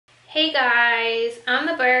Hey guys, I'm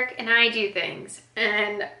the Burke and I do things.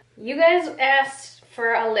 And you guys asked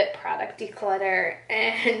for a lip product declutter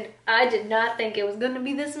and I did not think it was going to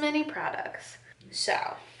be this many products. So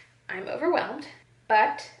I'm overwhelmed,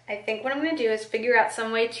 but I think what I'm going to do is figure out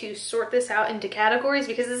some way to sort this out into categories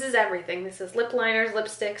because this is everything. This is lip liners,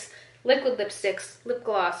 lipsticks, liquid lipsticks, lip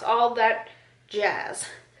gloss, all that jazz.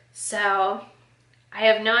 So I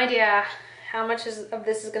have no idea how much of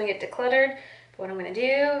this is going to get decluttered, but what I'm going to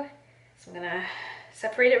do is I'm going to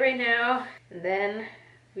separate it right now, and then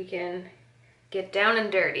we can get down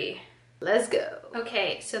and dirty. Let's go.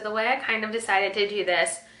 Okay, so the way I kind of decided to do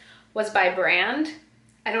this was by brand.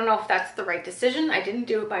 I don't know if that's the right decision. I didn't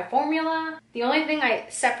do it by formula. The only thing I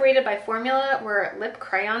separated by formula were lip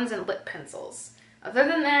crayons and lip pencils. Other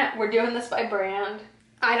than that, we're doing this by brand.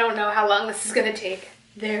 I don't know how long this is going to take.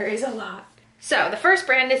 There is a lot. So the first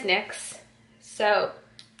brand is NYX. So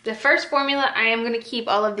the first formula, I am going to keep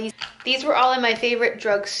all of these. These were all in my favorite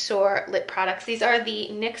drugstore lip products. These are the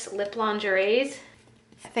NYX Lip Lingeries.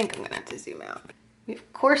 I think I'm going to have to zoom out. We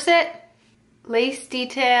have corset, lace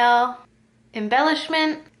detail,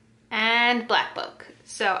 embellishment, and black book.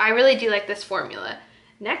 So I really do like this formula.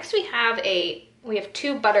 Next we have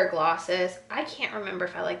two butter glosses. I can't remember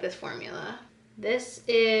if I like this formula. This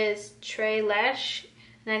is Très Lèche,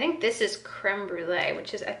 and I think this is Creme Brulee,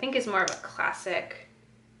 which I think is more of a classic.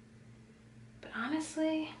 But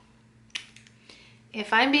honestly,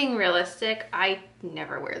 if I'm being realistic, I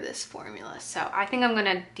never wear this formula. So I think I'm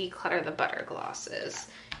gonna declutter the butter glosses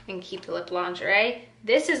and keep the lip lingerie.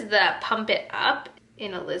 This is the Pump It Up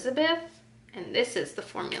in Elizabeth, and this is the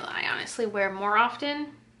formula I honestly wear more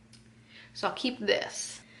often. So I'll keep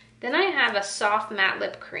this. Then I have a soft matte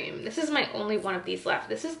lip cream. This is my only one of these left.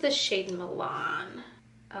 This is the shade Milan.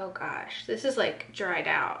 Oh gosh, this is like dried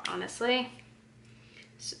out, honestly.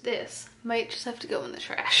 So this might just have to go in the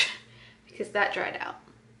trash because that dried out.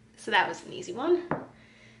 So that was an easy one.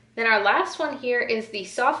 Then our last one here is the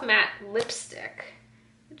soft matte lipstick.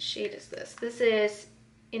 What shade is this? This is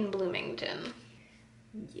In Bloomington.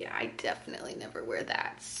 Yeah, I definitely never wear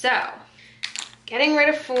that. So, getting rid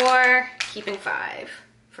of 4, keeping 5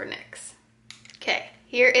 for NYX. Okay,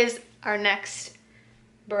 here is our next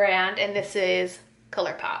brand, and this is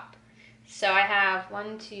ColourPop. So I have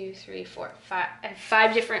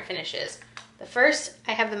 5 different finishes. The first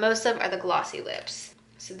I have the most of are the glossy lips.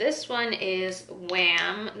 So this one is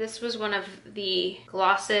Wham. This was one of the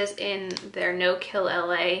glosses in their No Kill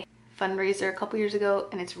LA fundraiser a couple years ago,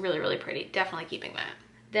 and it's really, really pretty. Definitely keeping that.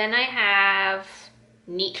 Then I have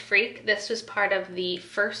Neat Freak. This was part of the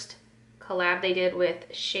first collab they did with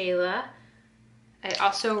Shayla. I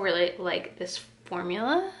also really like this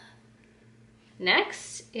formula.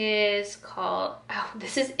 Next is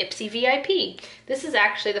this is Ipsy VIP. This is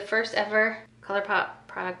actually the first ever ColourPop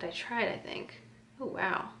product I tried, I think. Oh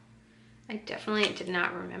wow, I definitely did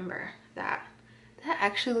not remember that. That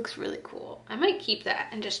actually looks really cool. I might keep that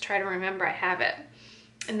and just try to remember I have it.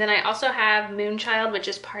 And then I also have Moonchild, which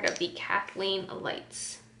is part of the Kathleen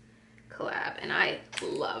Lights collab, and I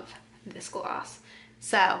love this gloss.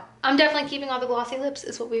 So I'm definitely keeping all the glossy lips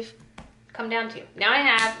is what we've come down to. Now I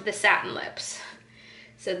have the satin lips.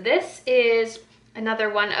 So this is another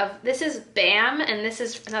one of, this is Bam, and this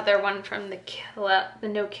is another one from the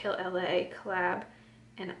No Kill LA collab.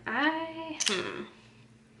 And I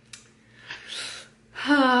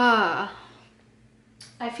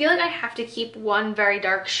feel like I have to keep one very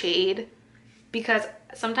dark shade because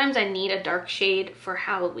sometimes I need a dark shade for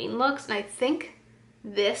Halloween looks, and I think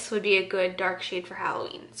this would be a good dark shade for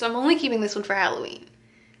Halloween. So I'm only keeping this one for Halloween.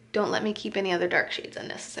 Don't let me keep any other dark shades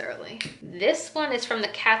unnecessarily. This one is from the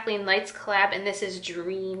Kathleen Lights collab, and this is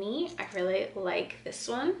Dreamy. I really like this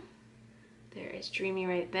one. There is Dreamy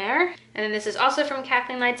right there. And then this is also from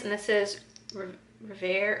Kathleen Lights, and this is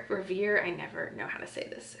Revere. I never know how to say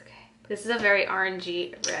this. Okay. This is a very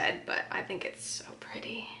orangey red, but I think it's so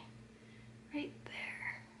pretty. Right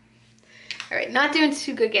there. All right, not doing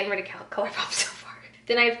too good getting rid of ColourPop so far.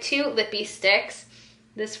 Then I have 2 lippy sticks.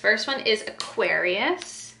 This first one is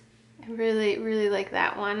Aquarius. I really, really like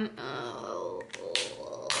that one. Oh.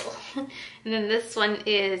 And then this one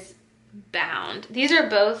is Bound. These are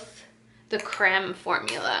both the creme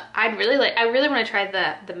formula. I really want to try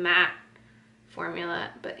the matte formula,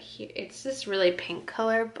 but here it's this really pink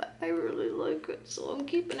color, but I really like it, so I'm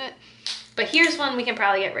keeping it. But here's one we can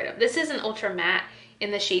probably get rid of. This is an ultra matte in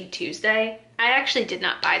the shade Tuesday. I actually did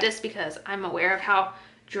not buy this because I'm aware of how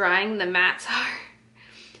drying the mattes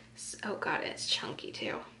are. Oh god, it's chunky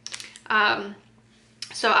too.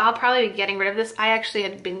 So I'll probably be getting rid of this. I actually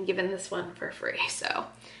had been given this one for free, so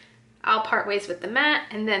I'll part ways with the matte.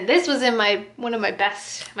 And then this was in one of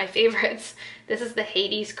my favorites. This is the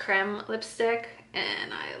Hades Creme lipstick,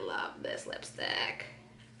 and I love this lipstick.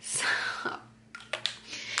 So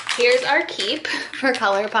here's our keep for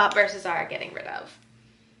ColourPop versus our getting rid of.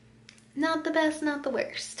 Not the best, not the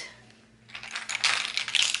worst.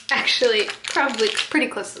 Actually, probably pretty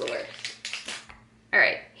close to the worst. All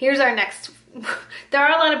right, here's our next. There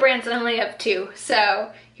are a lot of brands and I only have 2,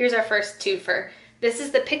 so here's our first twofer. This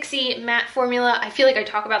is the Pixie Matte Formula. I feel like I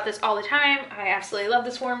talk about this all the time. I absolutely love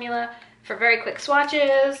this formula for very quick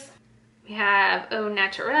swatches. We have Au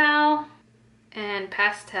Naturel and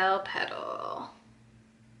Pastel Petal.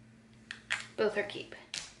 Both are keep.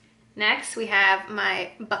 Next, we have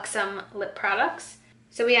my Buxom lip products.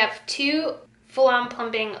 So we have 2 full-on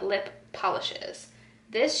plumping lip polishes.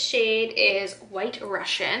 This shade is White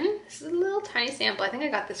Russian. This is a little tiny sample. I think I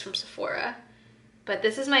got this from Sephora. But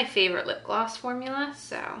this is my favorite lip gloss formula.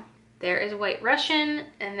 So there is White Russian,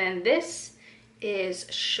 and then this is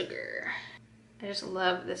Sugar. I just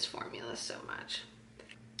love this formula so much.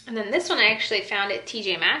 And then this one I actually found at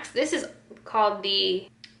TJ Maxx. This is called the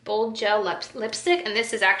Bold Gel Lipstick, and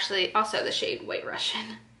this is actually also the shade White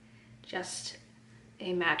Russian. Just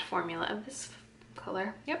a matte formula of this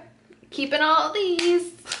color. Yep. Keeping all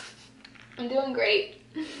these. I'm doing great.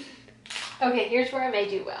 Okay, here's where I may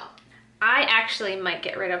do well. I actually might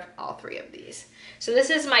get rid of all 3 of these. So this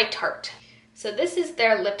is my Tarte. So this is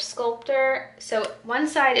their lip sculptor. So one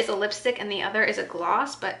side is a lipstick and the other is a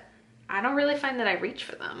gloss, but I don't really find that I reach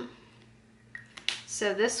for them.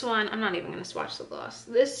 So this one, I'm not even gonna swatch the gloss.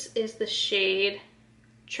 This is the shade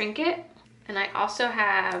Trinket. And I also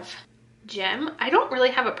have Gem. I don't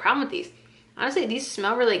really have a problem with these. Honestly, these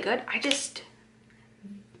smell really good. I just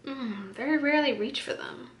very rarely reach for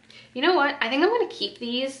them. You know what? I think I'm gonna keep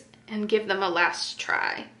these and give them a last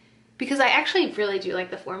try because I actually really do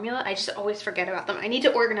like the formula. I just always forget about them. I need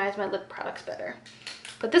to organize my lip products better.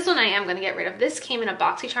 But this one I am gonna get rid of. This came in a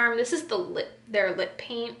BoxyCharm. This is their lip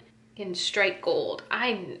paint in Strike Gold.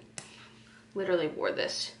 I literally wore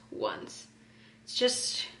this once.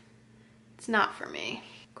 It's not for me.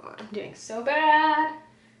 God, I'm doing so bad.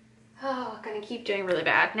 Oh, I'm gonna keep doing really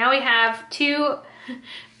bad. Now we have 2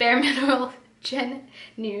 Bare Mineral Gen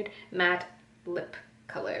Nude Matte Lip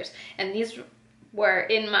colors. And these were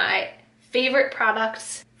in my favorite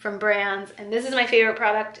products from brands. And this is my favorite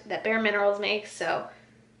product that Bare Minerals makes. So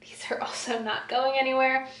these are also not going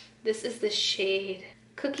anywhere. This is the shade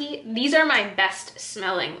Cookie. These are my best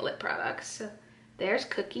smelling lip products. So there's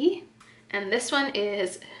Cookie. And this one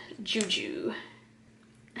is Juju.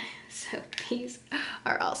 So these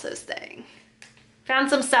are also staying. Found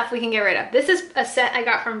some stuff we can get rid of. This is a set I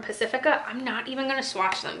got from Pacifica. I'm not even gonna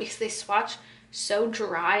swatch them because they swatch so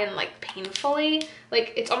dry and like painfully.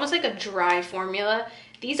 Like it's almost like a dry formula.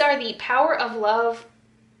 These are the Power of Love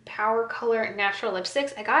Power Color Natural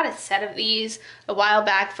Lipsticks. I got a set of these a while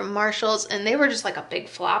back from Marshall's and they were just like a big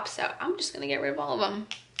flop. So I'm just gonna get rid of all of them.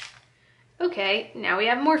 Okay, now we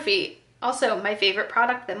have Morphe. Also, my favorite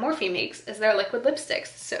product that Morphe makes is their liquid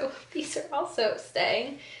lipsticks. So these are also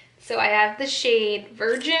staying. So I have the shade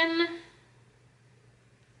Virgin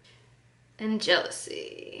and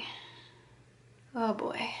Jealousy. Oh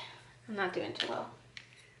boy, I'm not doing too well.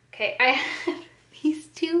 Okay, I have these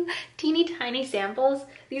 2 teeny tiny samples.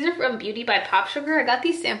 These are from Beauty by Pop Sugar. I got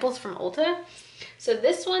these samples from Ulta. So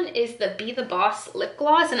this one is the Be the Boss lip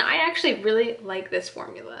gloss, and I actually really like this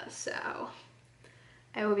formula. So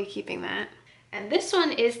I will be keeping that. And this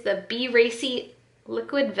one is the Be Racy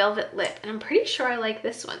Liquid Velvet Lip. And I'm pretty sure I like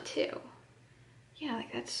this one too. Yeah,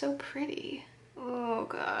 like that's so pretty. Oh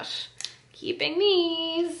gosh. Keeping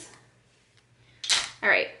these. All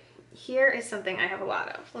right, here is something I have a lot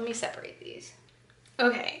of. Let me separate these.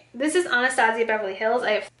 Okay, this is Anastasia Beverly Hills.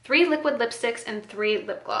 I have 3 liquid lipsticks and 3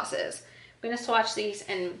 lip glosses. I'm gonna swatch these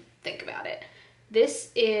and think about it.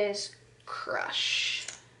 This is Crush.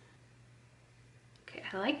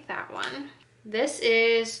 I like that one. This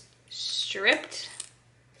is Stripped.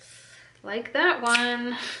 Like that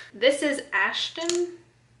one. This is Ashton.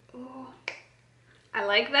 Ooh, I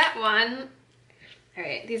like that one. All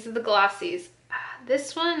right, these are the glossies.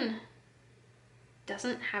 This one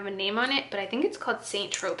doesn't have a name on it, but I think it's called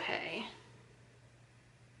Saint Tropez.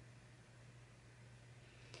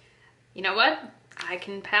 You know what? I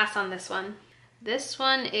can pass on this one. This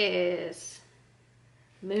one is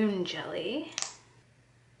Moon Jelly.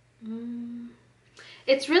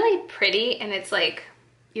 It's really pretty and it's like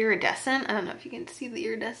iridescent. I don't know if you can see the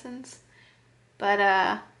iridescence, but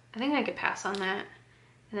I think I could pass on that.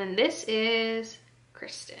 And then this is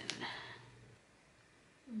Kristen.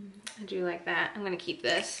 I do like that. I'm gonna keep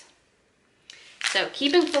this. So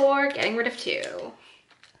keeping 4, getting rid of 2. All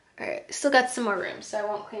right, still got some more room, so I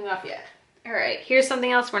won't clean them up yet. All right, here's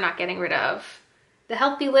something else we're not getting rid of. The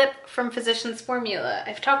Healthy Lip from Physicians Formula.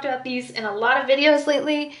 I've talked about these in a lot of videos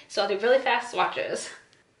lately, so I'll do really fast swatches.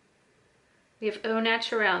 We have Au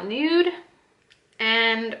Naturel Nude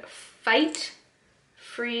and Fight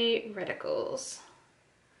Free Radicals.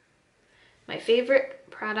 My favorite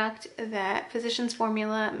product that Physicians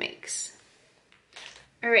Formula makes.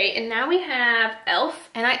 All right, and now we have e.l.f.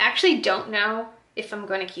 and I actually don't know if I'm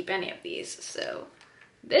going to keep any of these. So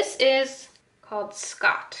this is called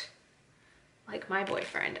Scott, like my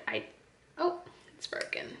boyfriend. Oh, it's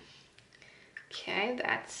broken. Okay,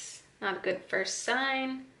 that's not a good first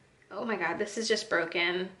sign. Oh my God, this is just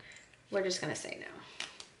broken. We're just gonna say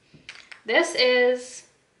no. This is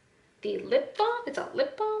the lip balm. It's a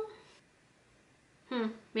lip balm.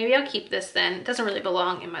 Maybe I'll keep this then. It doesn't really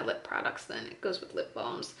belong in my lip products then. It goes with lip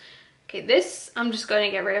balms. Okay, this I'm just going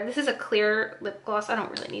to get rid of. This is a clear lip gloss. I don't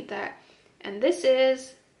really need that. And this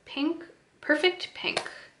is Pink, Perfect Pink.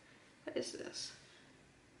 What is this?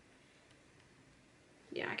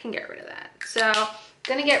 Yeah, I can get rid of that. So I'm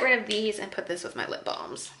gonna get rid of these and put this with my lip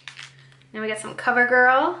balms. Now we got some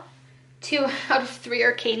CoverGirl. 2 out of 3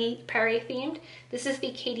 are Katy Perry themed. This is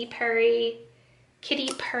the Katy Perry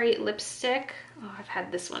lipstick. Oh, I've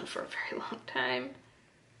had this one for a very long time.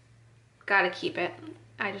 Gotta keep it.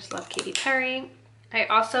 I just love Katy Perry. I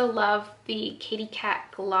also love the Katy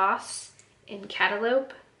Kat gloss in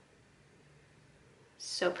Cantaloupe.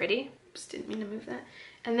 So pretty. Oops, didn't mean to move that.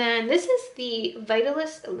 And then this is the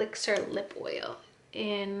Vitalist Elixir Lip Oil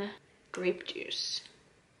in Grape Juice.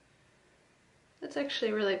 That's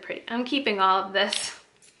actually really pretty. I'm keeping all of this.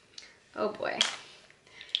 Oh boy.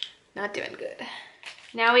 Not doing good.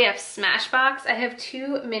 Now we have Smashbox. I have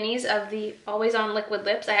 2 minis of the Always On Liquid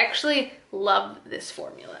Lips. I actually love this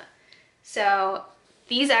formula. So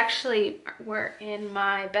these actually were in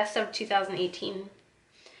my best of 2018.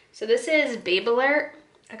 So this is Babe Alert.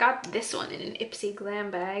 I got this one in an Ipsy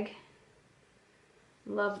Glam bag.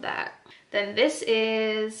 Love that. Then this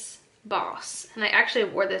is Boss. And I actually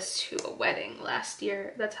wore this to a wedding last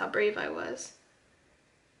year. That's how brave I was.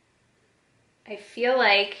 I feel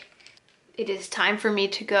like it is time for me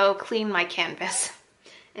to go clean my canvas.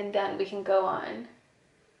 And then we can go on.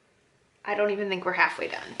 I don't even think we're halfway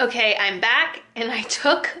done. Okay, I'm back and I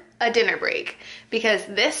took a dinner break because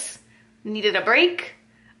this needed a break.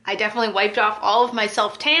 I definitely wiped off all of my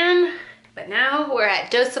self-tan, but now we're at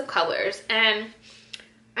Dose of Colors and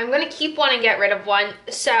I'm gonna keep one and get rid of one.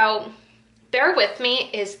 So Bear With Me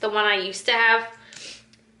is the one I used to have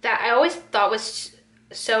that I always thought was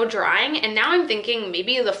so drying, and now I'm thinking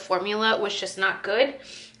maybe the formula was just not good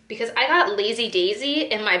because I got Lazy Daisy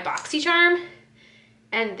in my BoxyCharm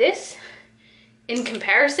and this in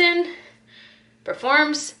comparison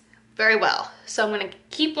performs very well. So I'm gonna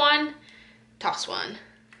keep one, toss one.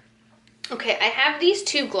 Okay, I have these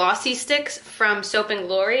 2 glossy sticks from Soap and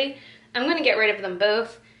Glory. I'm gonna get rid of them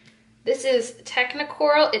both. This is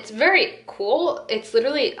Technicoral. It's very cool. It's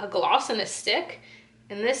literally a gloss and a stick.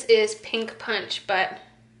 And this is Pink Punch, but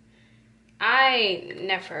I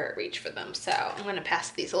never reach for them, so I'm gonna pass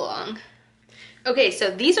these along. Okay, so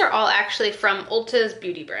these are all actually from Ulta's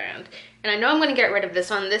beauty brand. And I know I'm gonna get rid of this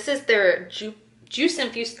one. This is their Juice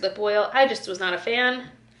Infused Lip Oil. I just was not a fan.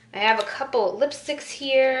 I have a couple lipsticks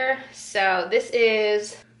here. So this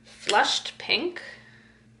is Flushed Pink.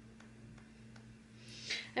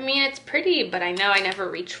 I mean, it's pretty, but I know I never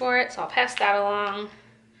reach for it, so I'll pass that along.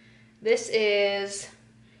 This is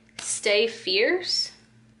Stay Fierce.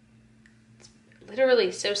 It's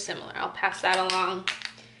literally so similar. I'll pass that along.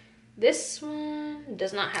 This one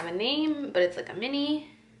does not have a name, but it's like a mini.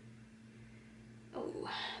 Oh,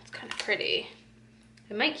 it's kind of pretty.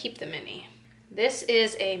 I might keep the mini. This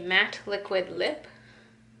is a matte liquid lip.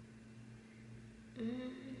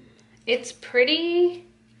 It's pretty,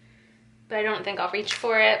 but I don't think I'll reach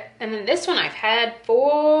for it. And then this one I've had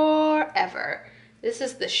forever. This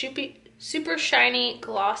is the Super Shiny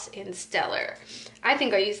Gloss in Stellar. I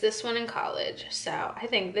think I used this one in college, so I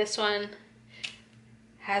think this one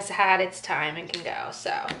has had its time and can go.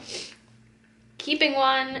 So keeping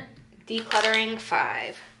one, decluttering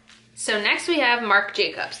 5. So next we have Marc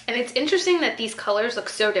Jacobs, and it's interesting that these colors look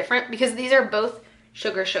so different because these are both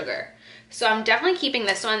Sugar Sugar. So I'm definitely keeping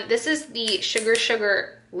this one. This is the Sugar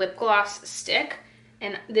Sugar lip gloss stick,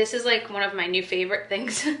 and this is like one of my new favorite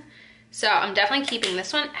things. So I'm definitely keeping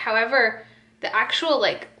this one. However, the actual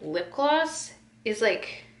like lip gloss is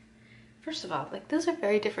like, first of all, like those are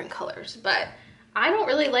very different colors, but I don't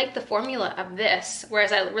really like the formula of this,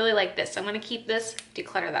 whereas I really like this. So I'm gonna keep this,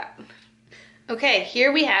 declutter that. Okay,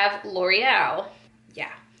 here we have L'Oreal.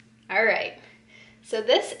 All right, so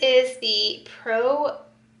this is the Pro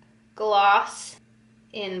Gloss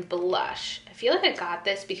in Blush. I feel like I got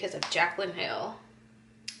this because of Jaclyn Hill.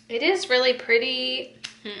 It is really pretty,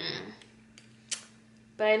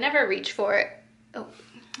 but I never reach for it.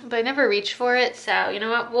 So you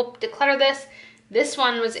know what, we'll declutter this. This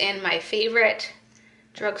one was in my favorite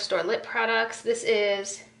drugstore lip products. This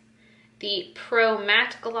is the Pro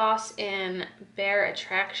Matte Gloss in Bare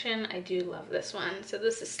Attraction. I do love this one. So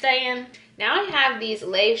this is staying. Now I have these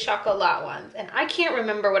Le Chocolat ones, and I can't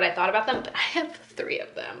remember what I thought about them, but I have 3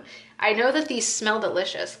 of them. I know that these smell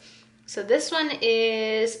delicious. So this one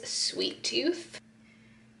is Sweet Tooth.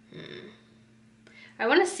 I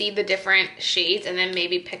want to see the different shades and then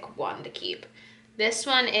maybe pick one to keep. This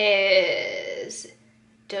one is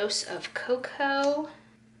Dose of Cocoa.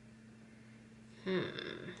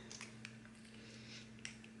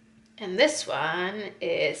 And this one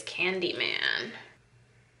is Candyman.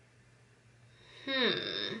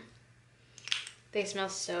 They smell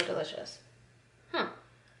so delicious.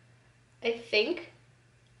 I think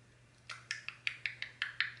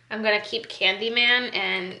I'm gonna keep Candyman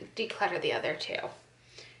and declutter the other 2.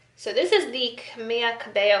 So this is the Camilla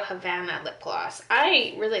Cabello Havana lip gloss.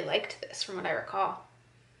 I really liked this from what I recall.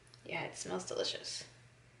 Yeah, it smells delicious.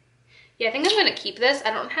 Yeah, I think I'm gonna keep this.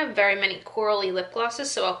 I don't have very many corally lip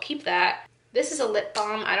glosses, so I'll keep that. This is a lip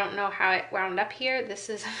balm. I don't know how it wound up here. This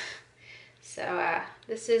is,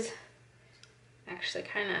 this is actually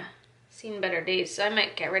kind of seen better days, so I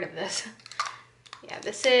might get rid of this. Yeah,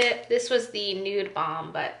 this was the nude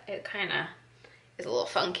balm, but it kind of is a little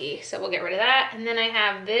funky, so we'll get rid of that. And then I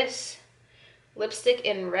have this lipstick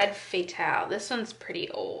in Red Fatale. This one's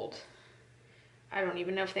pretty old. I don't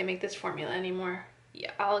even know if they make this formula anymore.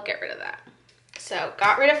 Yeah, I'll get rid of that. So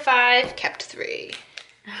got rid of 5, kept 3.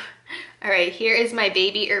 All right, here is my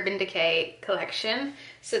Baby Urban Decay collection.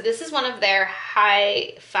 So this is one of their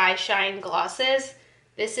Hi-Fi Shine glosses.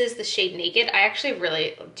 This is the shade Naked. I actually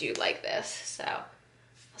really do like this, so I'll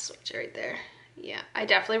switch it right there. Yeah, I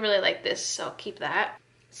definitely really like this, so I'll keep that.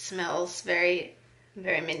 It smells very,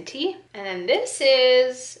 very minty. And then this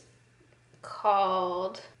is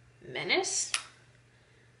called Menace.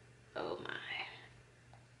 Oh my.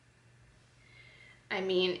 I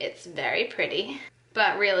mean, it's very pretty,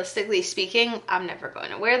 but realistically speaking, I'm never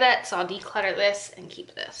going to wear that, so I'll declutter this and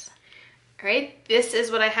keep this. All right, this is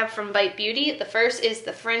what I have from Bite Beauty. The first is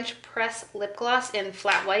the French Press Lip Gloss in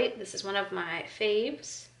Flat White. This is one of my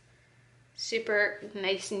faves. Super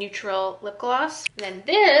nice neutral lip gloss. And then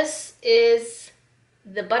this is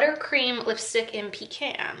the Buttercream Lipstick in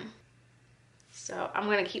Pecan. So I'm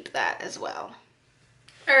gonna keep that as well.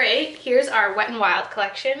 All right, here's our Wet n Wild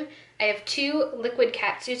collection. I have 2 liquid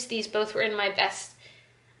catsuits. These both were in my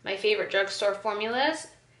favorite drugstore formulas.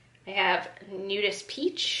 I have Nudist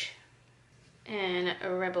Peach and a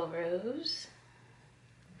Rebel Rose.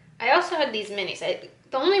 I also had these minis.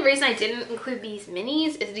 The only reason I didn't include these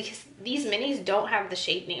minis is because these minis don't have the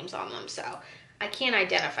shade names on them, so I can't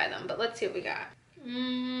identify them, but let's see what we got.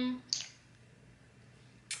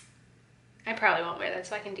 I probably won't wear that,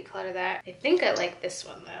 so I can declutter that. I think I like this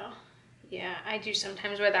one though. Yeah, I do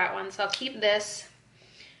sometimes wear that one, so I'll keep this.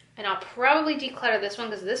 And I'll probably declutter this one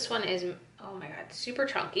because this one is, oh my god, super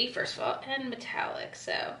chunky, first of all, and metallic,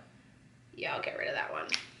 so yeah, I'll get rid of that one.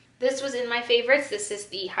 This was in my favorites. This is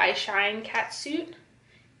the High Shine catsuit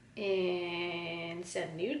in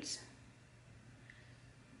Send Nudes.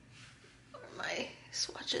 Are my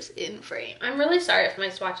swatches in frame? I'm really sorry if my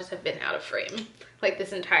swatches have been out of frame, like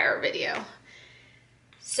this entire video.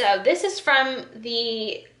 So this is from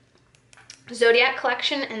the Zodiac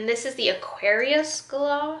collection, and this is the Aquarius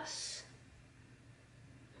gloss.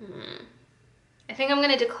 I think I'm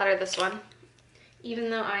gonna declutter this one, even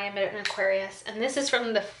though I am an Aquarius. And this is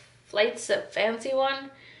from the Flights of Fancy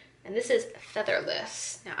one, and this is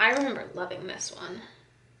Featherless. Now I remember loving this one.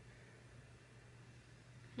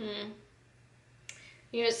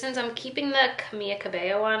 You know, since I'm keeping the Camilla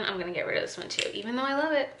Cabello one, I'm gonna get rid of this one too, even though I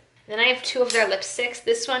love it. Then I have 2 of their lipsticks.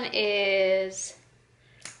 This one is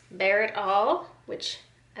Bare It All, which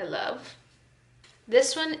I love.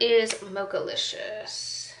 This one is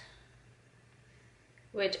Mochalicious,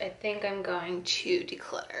 which I think I'm going to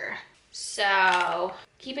declutter. So,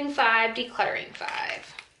 keeping 5, decluttering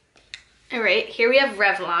 5. All right, here we have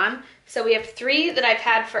Revlon. So we have 3 that I've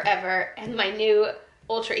had forever and my new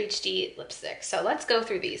Ultra HD lipstick. So let's go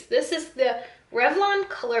through these. This is the Revlon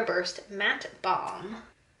Color Burst Matte Balm.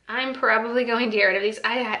 I'm probably going to get rid of these.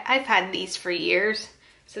 I've had these for years.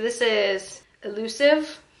 So this is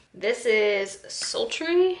Elusive. This is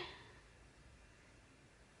Sultry.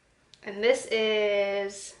 And this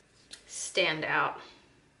is Standout.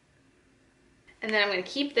 And then I'm gonna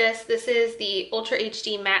keep this. This is the Ultra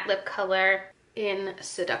HD Matte Lip Color in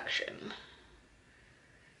Seduction.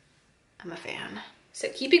 I'm a fan. So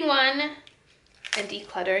keeping 1 and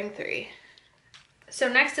decluttering 3. So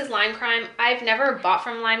next is Lime Crime. I've never bought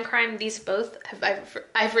from Lime Crime. These both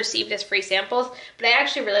I've received as free samples, but I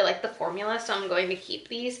actually really like the formula, so I'm going to keep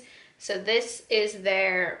these. So this is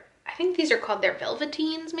their, I think these are called their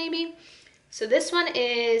Velveteens maybe. So this one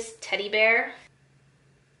is Teddy Bear.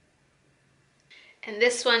 And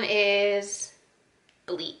this one is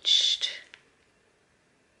Bleached.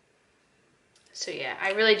 So yeah,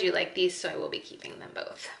 I really do like these, so I will be keeping them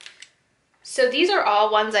both. So these are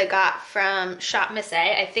all ones I got from Shop Miss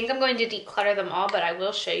A. I think I'm going to declutter them all, but I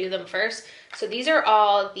will show you them first. So these are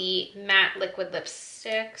all the matte liquid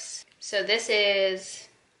lipsticks. So this is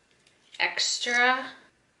Extra,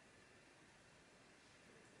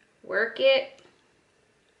 Work It,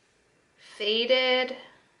 Faded,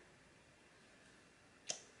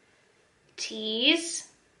 Tease.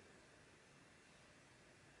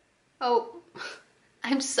 Oh,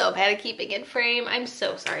 I'm so bad at keeping in frame. I'm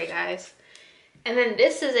so sorry, guys. And then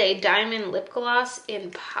this is a Diamond Lip Gloss in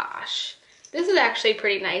Posh. This is actually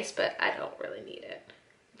pretty nice, but I don't really need it.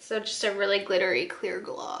 So just a really glittery clear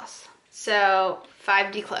gloss. So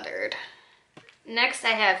 5 decluttered. Next I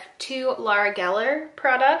have 2 Laura Geller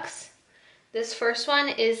products. This first one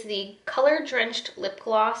is the Color Drenched Lip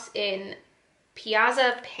Gloss in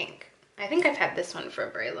Piazza Pink. I think I've had this one for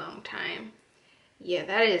a very long time. Yeah,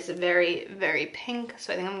 that is very, very pink.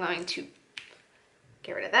 So I think I'm going to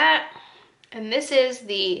get rid of that. And this is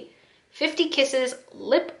the 50 Kisses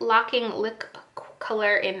Lip Locking Lip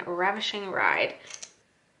Color in Ravishing Ride.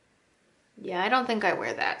 Yeah, I don't think I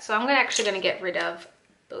wear that. So I'm actually gonna get rid of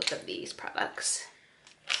both of these products.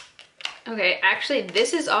 Okay, actually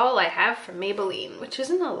this is all I have from Maybelline, which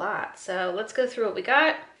isn't a lot. So let's go through what we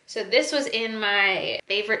got. So this was in my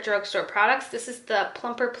favorite drugstore products. This is the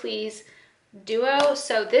Plumper Please Duo.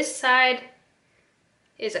 So this side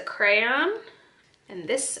is a crayon and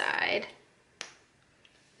this side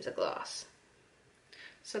is a gloss.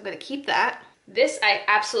 So I'm gonna keep that. This I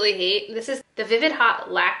absolutely hate. This is the Vivid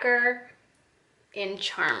Hot Lacquer in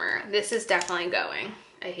Charmer. This is definitely going.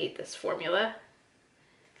 I hate this formula.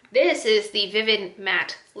 This is the Vivid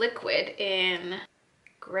Matte Liquid in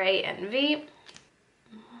Gray Envy.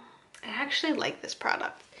 I actually like this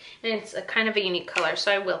product. And it's a kind of a unique color,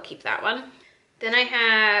 so I will keep that one. Then I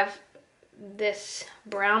have this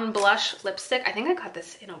brown blush lipstick. I think I got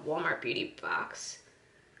this in a Walmart beauty box.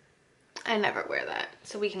 I never wear that,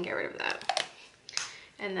 so we can get rid of that.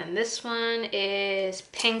 And then this one is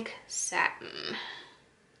Pink Satin.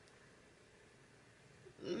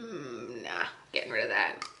 Nah, getting rid of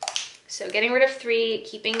that. So getting rid of 3,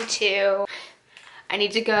 keeping 2. I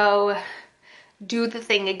need to go do the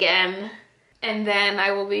thing again, and then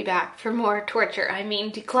I will be back for more torture. I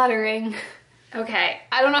mean, decluttering. Okay,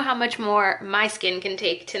 I don't know how much more my skin can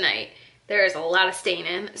take tonight. There is a lot of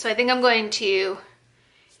staining, so I think I'm going to,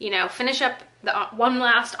 you know, finish up the one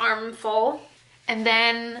last armful, and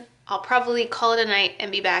then I'll probably call it a night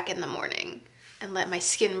and be back in the morning and let my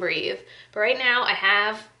skin breathe. But right now I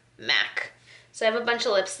have MAC. So I have a bunch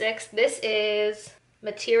of lipsticks. This is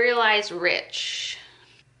Materialize Rich.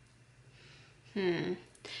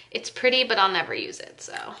 It's pretty, but I'll never use it,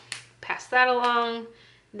 so pass that along.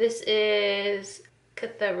 This is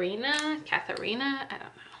Katharina, I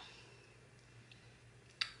don't know.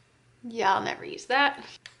 Yeah, I'll never use that.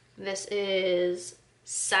 This is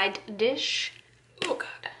Side Dish. Oh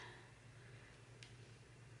God.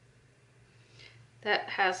 That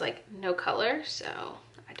has like no color, so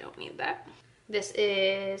I don't need that. This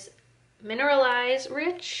is Mineralize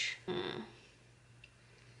Rich.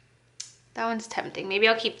 That one's tempting. Maybe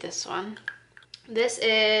I'll keep this one. This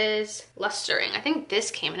is Lustering. I think this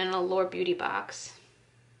came in an Allure Beauty box.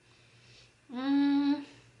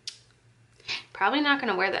 Probably not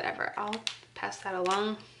gonna wear that ever. I'll pass that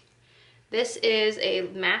along. This is a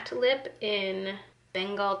matte lip in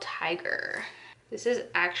Bengal Tiger. This is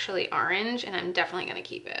actually orange and I'm definitely gonna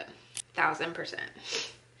keep it, 1000%.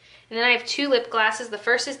 And then I have 2 lip glosses. The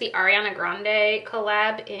first is the Ariana Grande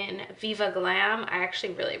collab in Viva Glam. I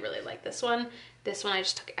actually really, really like this one. This one I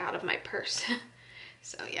just took out of my purse.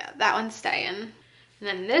 So yeah, that one's staying. And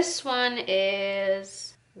then this one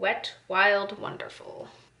is Wet, Wild, Wonderful.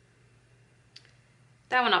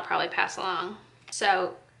 That one I'll probably pass along.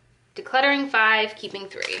 So decluttering 5, keeping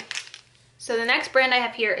 3. So the next brand I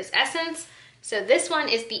have here is Essence. So this one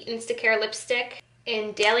is the Instacare lipstick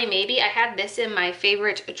in Daily Maybe. I had this in my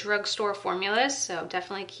favorite drugstore formulas, so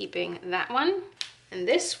definitely keeping that one. And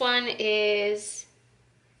this one is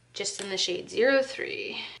just in the shade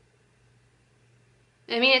 03.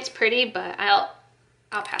 I mean, it's pretty, but I'll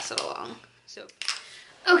pass it along. So,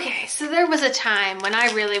 okay, so there was a time when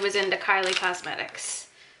I really was into Kylie Cosmetics.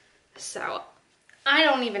 So I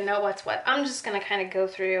don't even know what's what. I'm just gonna kind of go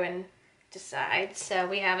through and decide. So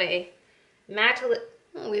we have a matte lip.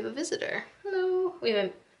 Oh, we have a visitor. Hello.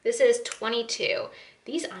 This is 22.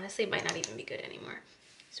 These honestly might not even be good anymore.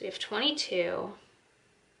 So we have 22.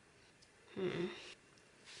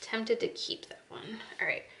 Tempted to keep that one. All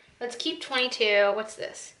right, let's keep 22. What's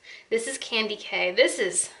this? This is Candy K. This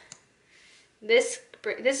is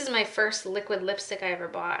my first liquid lipstick I ever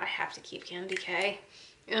bought. I have to keep Candy K.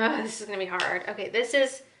 Ugh, this is gonna be hard. Okay, this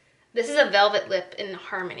is a velvet lip in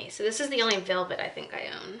Harmony. So this is the only velvet I think I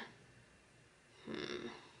own.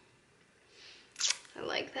 I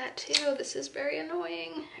like that too. This is very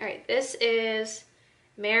annoying. All right, this is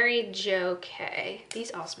Mary Jo K.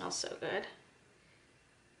 These all smell so good.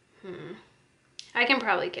 I can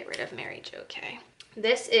probably get rid of Mary Jo K.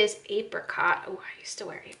 This is Apricot. Oh, I used to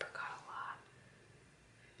wear Apricot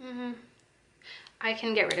a lot. I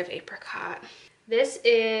can get rid of Apricot. This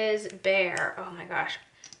is Bear. Oh my gosh.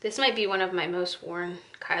 This might be one of my most worn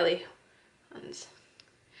Kylie ones.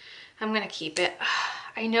 I'm gonna keep it.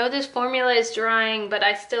 I know this formula is drying, but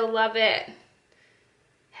I still love it.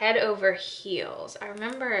 Head Over Heels. I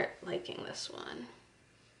remember liking this one.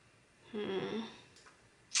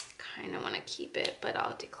 Kind of want to keep it, but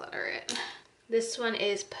I'll declutter it. This one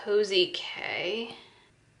is Posy K.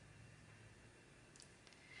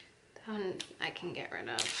 That one I can get rid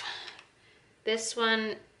of. This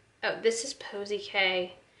one, oh, this is Posy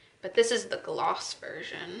K, but this is the gloss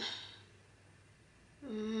version.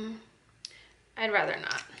 I'd rather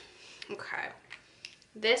not. Okay.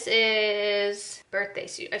 This is Birthday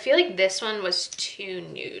Suit. I feel like this one was too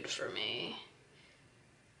nude for me.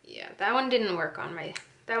 Yeah, that one didn't work on my,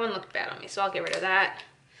 that one looked bad on me, so I'll get rid of that.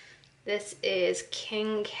 This is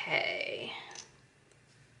King K.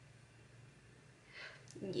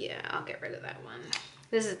 Yeah, I'll get rid of that one.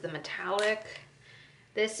 This is the metallic.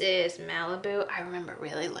 This is Malibu. I remember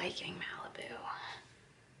really liking Malibu.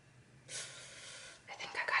 I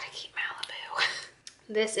think I gotta keep Malibu.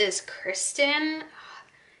 This is Kristen.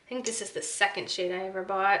 I think this is the second shade I ever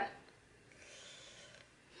bought.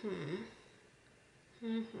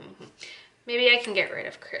 Maybe I can get rid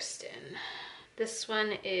of Kristen. This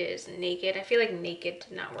one is Naked. I feel like Naked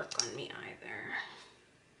did not work on me either.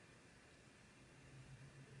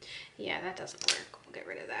 Yeah, that doesn't work. We'll get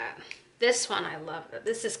rid of that. This one I love.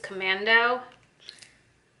 This is Commando.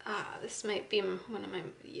 This might be one of my,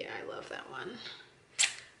 yeah, I love that one.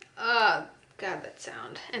 Oh, God, that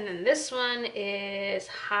sound. And then this one is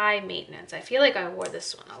High Maintenance. I feel like I wore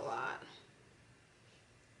this one a lot.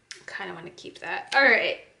 Kind of want to keep that. All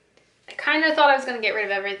right. I kind of thought I was going to get rid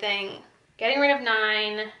of everything. Getting rid of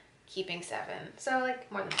 9, keeping 7. So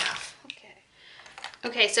like more than half. Okay.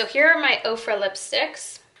 Okay, so here are my Ofra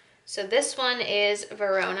lipsticks. So this one is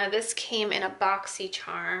Verona. This came in a boxy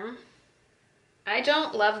charm. I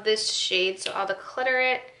don't love this shade, so I'll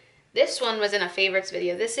declutter it. This one was in a favorites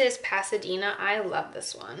video. This is Pasadena. I love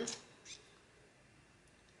this one.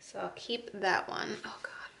 So I'll keep that one. Oh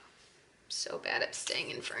God, I'm so bad at staying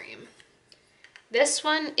in frame. This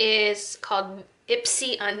one is called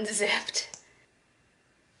Ipsy Unzipped.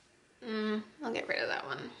 I'll get rid of that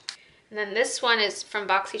one. And then this one is from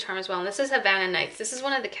Boxy Charm as well. And this is Havana Nights. This is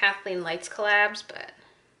one of the Kathleen Lights collabs, but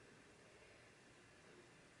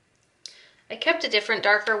I kept a different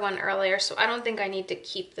darker one earlier, so I don't think I need to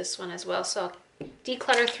keep this one as well. So I'll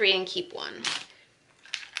declutter 3 and keep 1.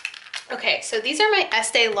 Okay, so these are my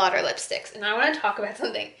Estee Lauder lipsticks, and I want to talk about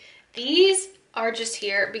something. These are just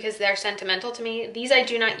here because they're sentimental to me. These I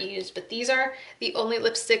do not use, but these are the only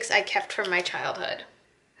lipsticks I kept from my childhood.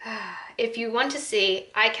 If you want to see,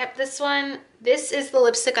 I kept this one. This is the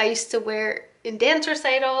lipstick I used to wear in dance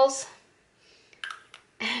recitals.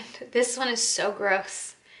 And this one is so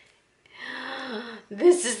gross.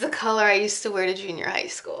 This is the color I used to wear to junior high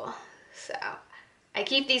school. So I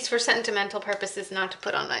keep these for sentimental purposes, not to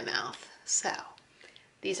put on my mouth. So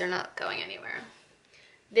these are not going anywhere.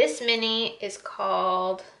 This mini is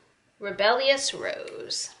called Rebellious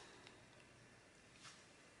Rose.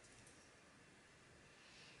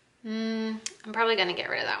 I'm probably gonna get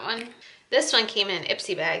rid of that one. This one came in an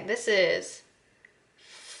Ipsy bag. This is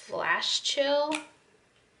Flash Chill.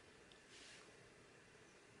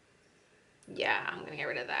 Yeah, I'm gonna get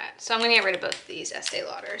rid of that. So I'm gonna get rid of both of these Estee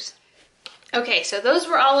Lauders. Okay, so those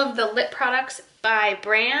were all of the lip products by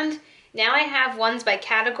brand. Now I have ones by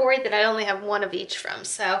category that I only have one of each from.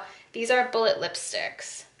 So these are bullet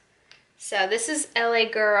lipsticks. So this is LA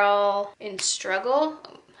Girl in Struggle.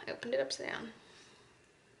 Oh, I opened it upside down.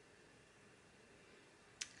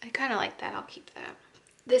 I kind of like that. I'll keep that.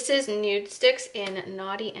 This is Nude Sticks in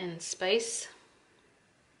Naughty and Spice.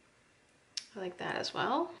 I like that as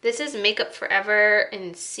well. This is Makeup Forever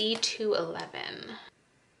in C211.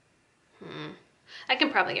 I can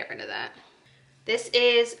probably get rid of that. This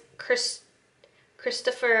is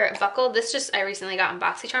Christopher Buckle. This just I recently got in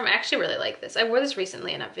BoxyCharm. I actually really like this. I wore this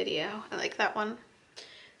recently in a video. I like that one.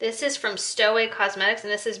 This is from Stowaway Cosmetics,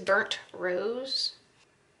 and this is Burnt Rose.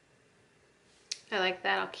 I like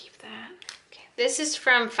that. I'll keep that. Okay. This is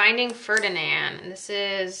from Finding Ferdinand, and this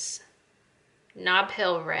is Nob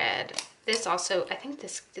Hill Red. This also, I think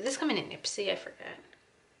this, did this come in Ipsy? I forget.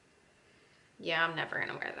 Yeah, I'm never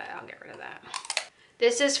gonna wear that. I'll get rid of that.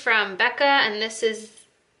 This is from Becca, and this is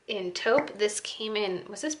in Taupe. This came in,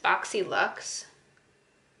 was this Boxy Luxe?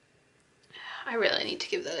 I really need to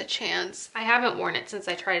give that a chance. I haven't worn it since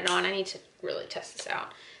I tried it on. I need to really test this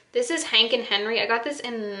out. This is Hank and Henry. I got this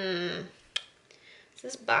in, is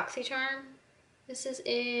this BoxyCharm? This is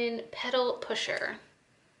in Pedal Pusher.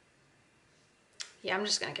 Yeah, I'm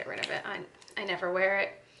just gonna get rid of it. I never wear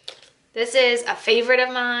it. This is a favorite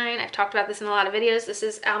of mine. I've talked about this in a lot of videos. This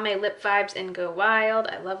is Almay Lip Vibes in Go Wild.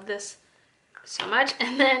 I love this so much.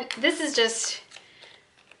 And then this is just,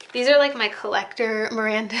 these are like my collector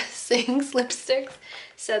Miranda Sings lipsticks.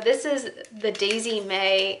 So this is the Daisy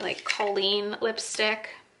May like Colleen lipstick.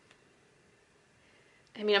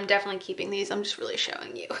 I mean, I'm definitely keeping these. I'm just really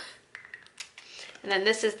showing you. And then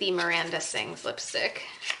this is the Miranda Sings lipstick,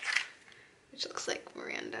 which looks like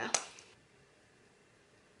Miranda.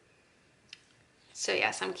 So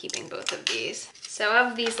yes, I'm keeping both of these. So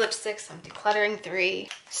of these lipsticks, I'm decluttering 3.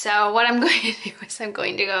 So what I'm going to do is I'm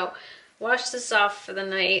going to go wash this off for the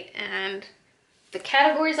night, and the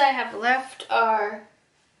categories I have left are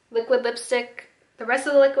liquid lipstick, the rest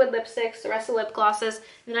of the liquid lipsticks, the rest of the lip glosses,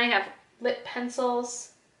 and then I have lip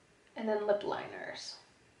pencils, and then lip liners.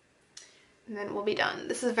 And then we'll be done.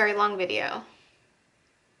 This is a very long video.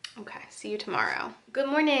 Okay, see you tomorrow. Good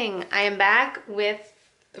morning. I am back with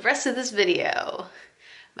the rest of this video.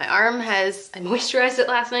 My arm I moisturized it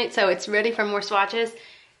last night, so it's ready for more swatches.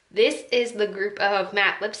 This is the group of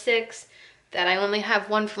matte lipsticks that I only have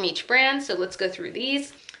one from each brand, so let's go through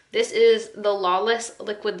these. This is the Lawless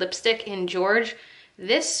liquid lipstick in George.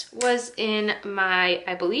 This was in my,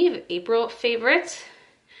 I believe, April favorite.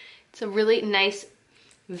 It's a really nice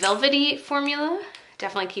velvety formula.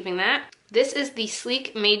 Definitely keeping that. This is the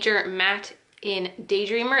Sleek Major Matte in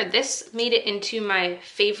Daydreamer. This made it into my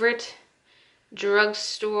favorite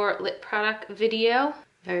drugstore lip product video.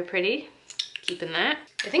 Very pretty. Keeping that.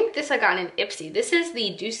 I think this I got in Ipsy. This is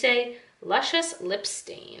the Douce Luscious Lip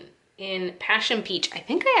Stain in Passion Peach. I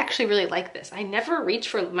think I actually really like this. I never reach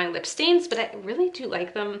for my lip stains, but I really do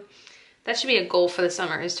like them. That should be a goal for the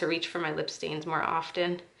summer, is to reach for my lip stains more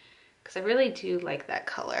often, because I really do like that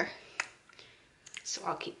color. So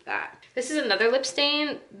I'll keep that. This is another lip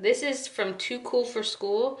stain. This is from Too Cool for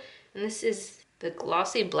School, and this is the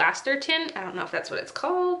Glossy Blaster Tint. I don't know if that's what it's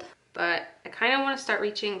called, but I kind of want to start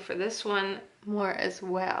reaching for this one more as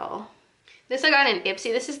well. This I got in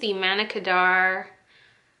Ipsy. This is the Manicadar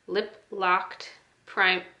Lip Locked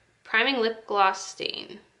Priming Lip Gloss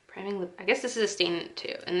Stain. I guess this is a stain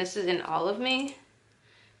too, and this is in Olive Me.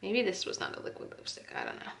 Maybe this was not a liquid lipstick, I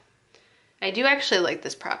don't know. I do actually like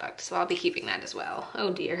this product, so I'll be keeping that as well.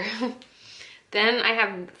 Oh dear. Then I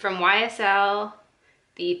have from YSL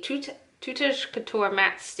the Toutage Couture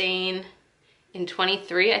Matte Stain in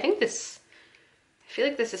 23. I feel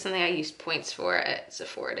like this is something I used points for at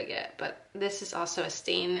Sephora to get, but this is also a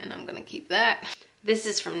stain, and I'm gonna keep that. This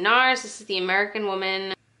is from NARS. This is the American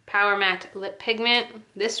Woman Power Matte Lip Pigment.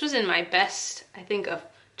 This was in my best, I think, of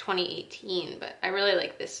 2018, but I really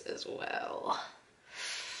like this as well.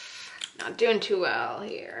 Not doing too well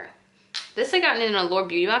here. This I got in an Allure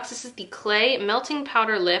Beauty Box. This is the Clay Melting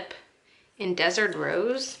Powder Lip in Desert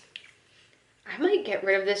Rose. I might get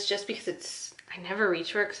rid of this just because I never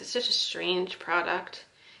reach for it because it's such a strange product.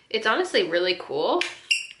 It's honestly really cool,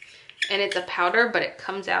 and it's a powder, but it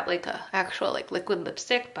comes out like a actual like liquid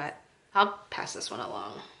lipstick, but I'll pass this one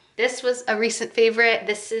along. This was a recent favorite.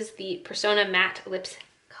 This is the Persona Matte Lips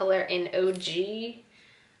color in OG.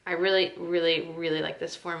 I really, really, really like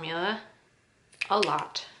this formula a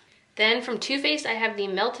lot. Then from Too Faced, I have the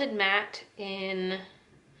Melted Matte in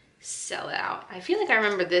Sellout. I feel like I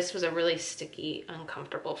remember this was a really sticky,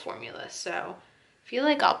 uncomfortable formula, so I feel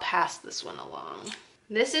like I'll pass this one along.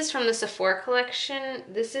 This is from the Sephora collection.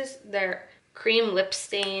 This is their Cream Lip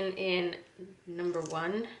Stain in number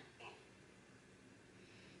 1.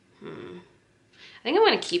 I think I'm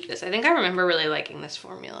gonna keep this. I think I remember really liking this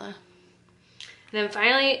formula. And then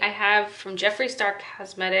finally, I have from Jeffree Star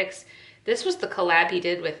Cosmetics This was the collab he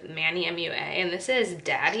did with Manny MUA, and this is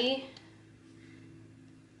Daddy.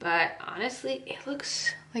 But honestly, it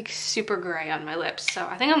looks like super gray on my lips, so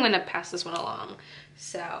I think I'm gonna pass this one along.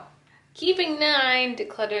 So, keeping 9,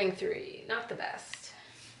 decluttering 3. Not the best.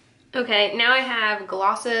 Okay, now I have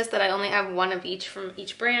glosses that I only have one of each from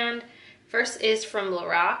each brand. First is from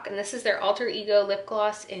Lorac, and this is their Alter Ego lip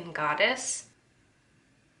gloss in Goddess.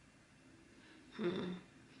 I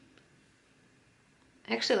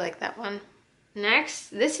actually like that one. Next,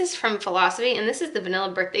 this is from Philosophy, and this is the Vanilla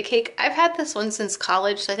Birthday Cake. I've had this one since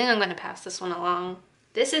college, so I think I'm going to pass this one along.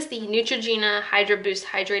 This is the Neutrogena Hydra Boost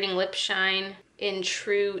Hydrating Lip Shine in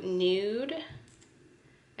True Nude.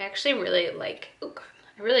 I actually really like,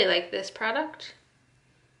 I really like this product.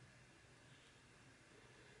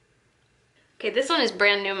 Okay, this one is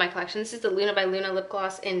brand new in my collection. This is the Luna by Luna lip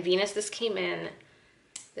gloss in Venus. This came in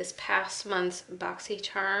this past month's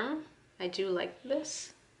BoxyCharm. I do like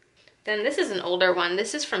this. Then this is an older one.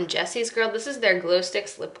 This is from Jessie's Girl. This is their Glow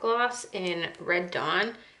Sticks lip gloss in Red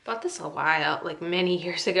Dawn. Bought this a while, like many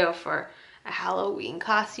years ago for a Halloween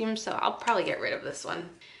costume, so I'll probably get rid of this one.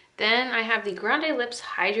 Then I have the Grande Lips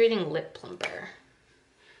Hydrating Lip Plumper.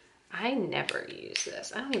 I never use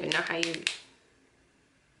this. I don't even know how you...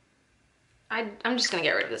 I'm just gonna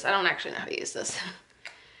get rid of this. I don't actually know how to use this.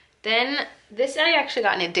 Then this I actually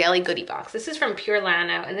got in a daily goodie box. This is from Pure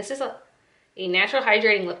Lano, and this is a natural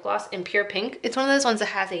hydrating lip gloss in Pure Pink. It's one of those ones that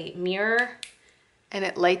has a mirror and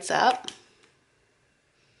it lights up.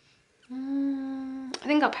 I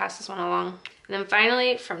think I'll pass this one along. And then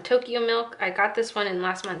finally from Tokyo Milk, I got this one in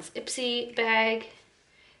last month's Ipsy bag.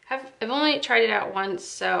 I've only tried it out once,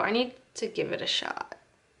 so I need to give it a shot.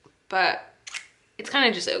 But it's kind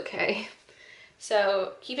of just okay.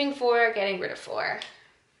 So keeping 4, getting rid of 4.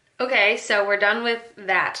 Okay, so we're done with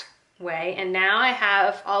that way, and now I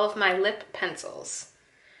have all of my lip pencils.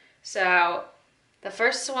 So the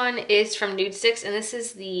first one is from Nude Sticks, and this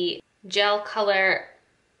is the gel color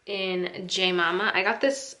in J Mama. I got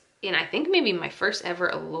this in, I think, maybe my first ever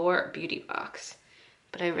Allure beauty box,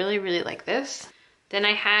 but I really, really like this. Then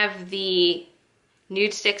I have the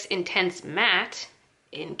Nude Sticks Intense Matte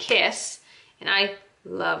in Kiss, and I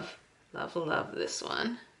love, love, love this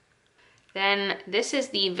one. Then this is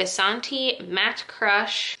the Visanti Matte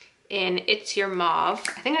Crush in It's Your Mauve.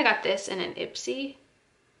 I think I got this in an Ipsy,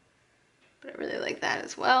 but I really like that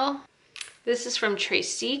as well. This is from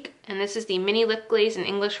Tracique, and this is the Mini Lip Glaze in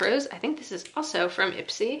English Rose. I think this is also from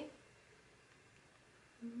Ipsy.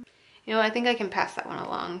 You know, I think I can pass that one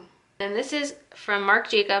along. And this is from Marc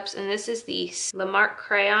Jacobs, and this is the Lamarck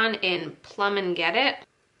Crayon in Plum and Get It.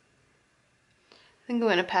 I think I'm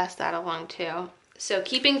gonna pass that along too. So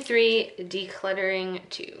keeping 3, decluttering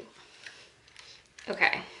 2.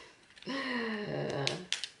 Okay.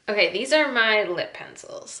 Okay, these are my lip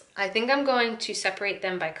pencils. I think I'm going to separate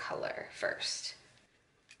them by color first.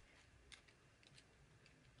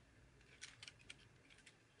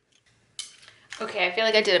 Okay, I feel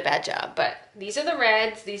like I did a bad job, but these are the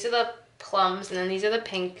reds, these are the plums, and then these are the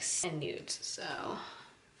pinks and nudes, so.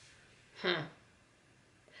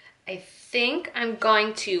 I think I'm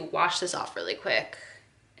going to wash this off really quick,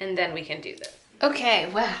 and then we can do this. Okay,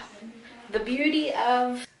 wow. The beauty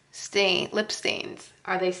of lip stains.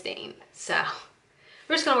 Are they stained? So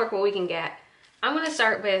we're just gonna work what we can get. I'm gonna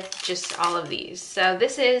start with just all of these. So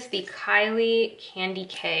this is the Kylie Candy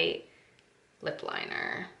K lip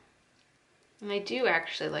liner. And I do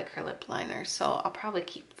actually like her lip liners, so I'll probably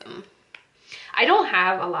keep them. I don't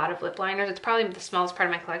have a lot of lip liners. It's probably the smallest part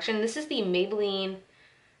of my collection. This is the Maybelline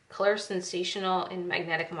Color Sensational in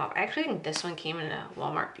Magnetic Mauve. I actually think this one came in a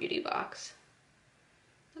Walmart beauty box.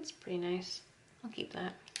 That's pretty nice. I'll keep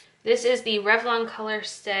that. This is the Revlon Color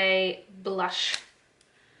Stay Blush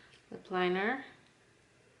lip liner.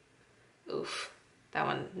 Oof. That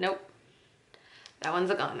one, nope. That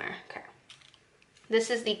one's a goner. Okay. This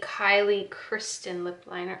is the Kylie Kristen lip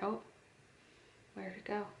liner. Oh, where'd it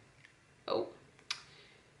go? Oh.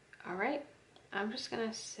 All right. I'm just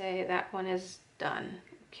gonna say that one is done.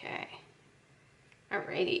 Okay.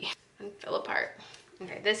 Alrighty. And fell apart.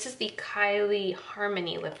 Okay, this is the Kylie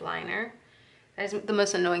Harmony lip liner. That is the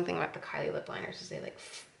most annoying thing about the Kylie lip liners is they like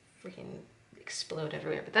freaking explode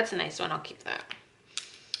everywhere. But that's a nice one. I'll keep that.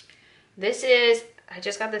 This is, I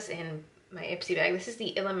just got this in my Ipsy bag. This is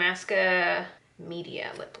the Illamasqua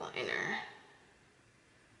Media lip liner.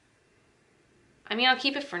 I mean, I'll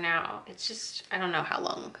keep it for now. It's just, I don't know how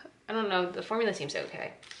long. I don't know. The formula seems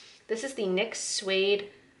okay. This is the NYX Suede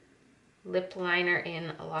lip liner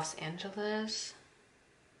in Los Angeles.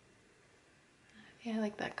 Yeah, I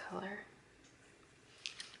like that color.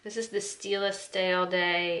 This is the Stila Stay All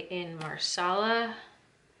Day in Marsala.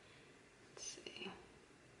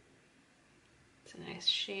 a nice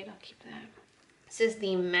shade. I'll keep that. This is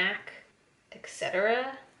the MAC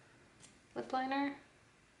Etc. lip liner.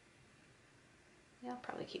 Yeah, I'll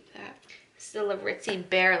probably keep that. This is the Laritzi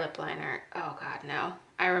Bare lip liner. Oh God, no.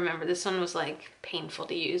 I remember this one was like painful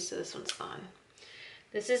to use, so this one's gone.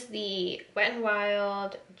 This is the Wet n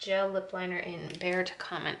Wild Gel Lip Liner in Bare to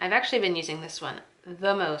Comment. I've actually been using this one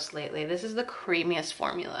the most lately. This is the creamiest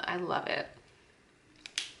formula. I love it.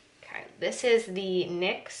 Okay, this is the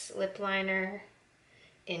NYX Lip Liner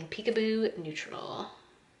in Peekaboo Neutral.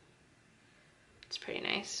 It's pretty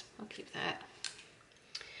nice. I'll keep that.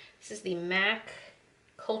 This is the MAC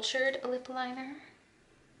Cultured Lip Liner.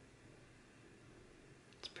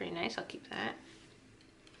 It's pretty nice. I'll keep that.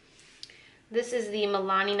 This is the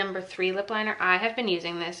Milani No. 3 lip liner. I have been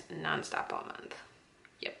using this nonstop all month.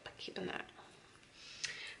 Yep, keeping that.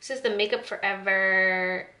 This is the Makeup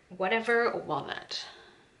Forever Whatever Walnut.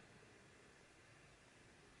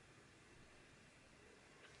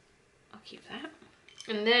 I'll keep that.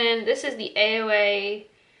 And then this is the AOA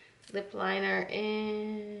lip liner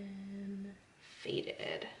in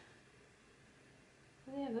Faded.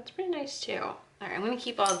 Oh yeah, that's pretty nice too. All right, I'm gonna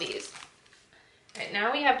keep all these. All right,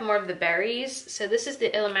 now we have more of the berries. So this is the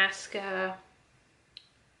Illamasqua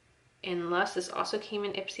in Lust. This also came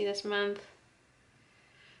in Ipsy this month.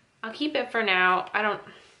 I'll keep it for now. I don't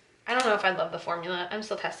know if I love the formula. I'm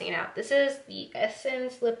still testing it out. This is the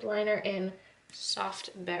Essence lip liner in Soft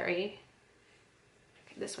Berry.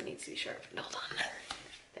 Okay, this one needs to be sharpened. Hold on.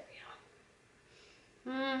 There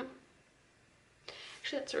we go.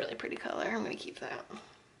 Actually, that's a really pretty color. I'm gonna keep that.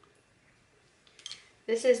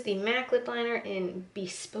 This is the MAC lip liner in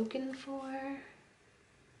Bespoken For.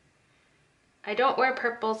 I don't wear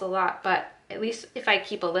purples a lot, but at least if I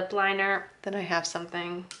keep a lip liner, then I have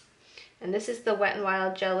something. And this is the Wet n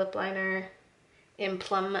Wild Gel Lip Liner in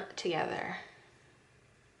Plum Together.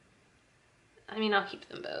 I mean, I'll keep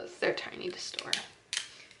them both. They're tiny to store.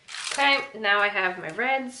 Okay, now I have my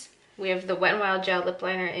reds. We have the Wet n Wild Gel Lip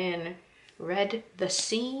Liner in Red the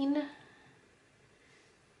Scene.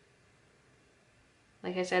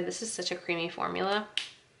 Like I said, this is such a creamy formula.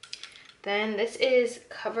 Then this is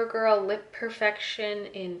CoverGirl Lip Perfection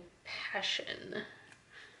in Passion.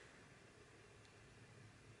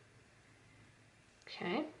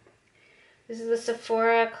 Okay. This is the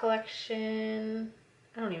Sephora collection.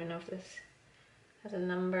 I don't even know if this has a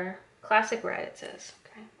number. Classic Red, it says.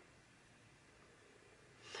 Okay.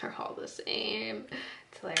 They're all the same.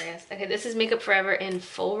 It's hilarious. Okay, this is Makeup Forever in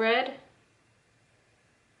Full Red.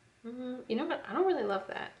 You know what? I don't really love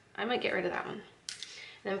that. I might get rid of that one.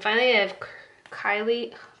 And then finally I have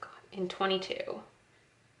Kylie in 22.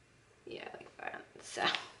 Yeah, like that. So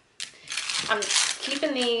I'm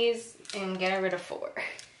keeping these and getting rid of 4.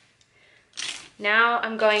 Now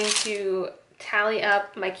I'm going to tally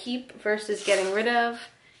up my keep versus getting rid of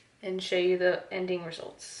and show you the ending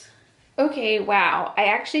results. Okay, wow. I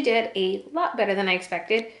actually did a lot better than I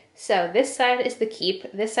expected. So this side is the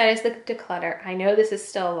keep, this side is the declutter. I know this is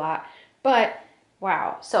still a lot, but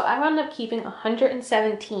wow. So I wound up keeping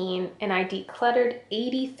 117 and I decluttered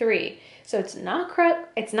 83. So it's not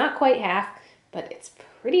quite half, but it's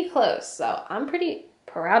pretty close. So I'm pretty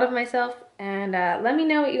proud of myself, and let me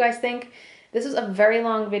know what you guys think. This was a very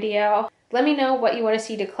long video. Let me know what you want to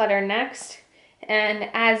see declutter next. And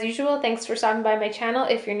as usual, thanks for stopping by my channel.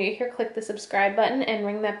 If you're new here, click the subscribe button and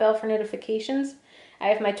ring that bell for notifications. I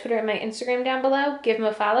have my Twitter and my Instagram down below. Give them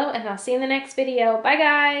a follow, and I'll see you in the next video. Bye,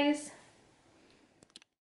 guys!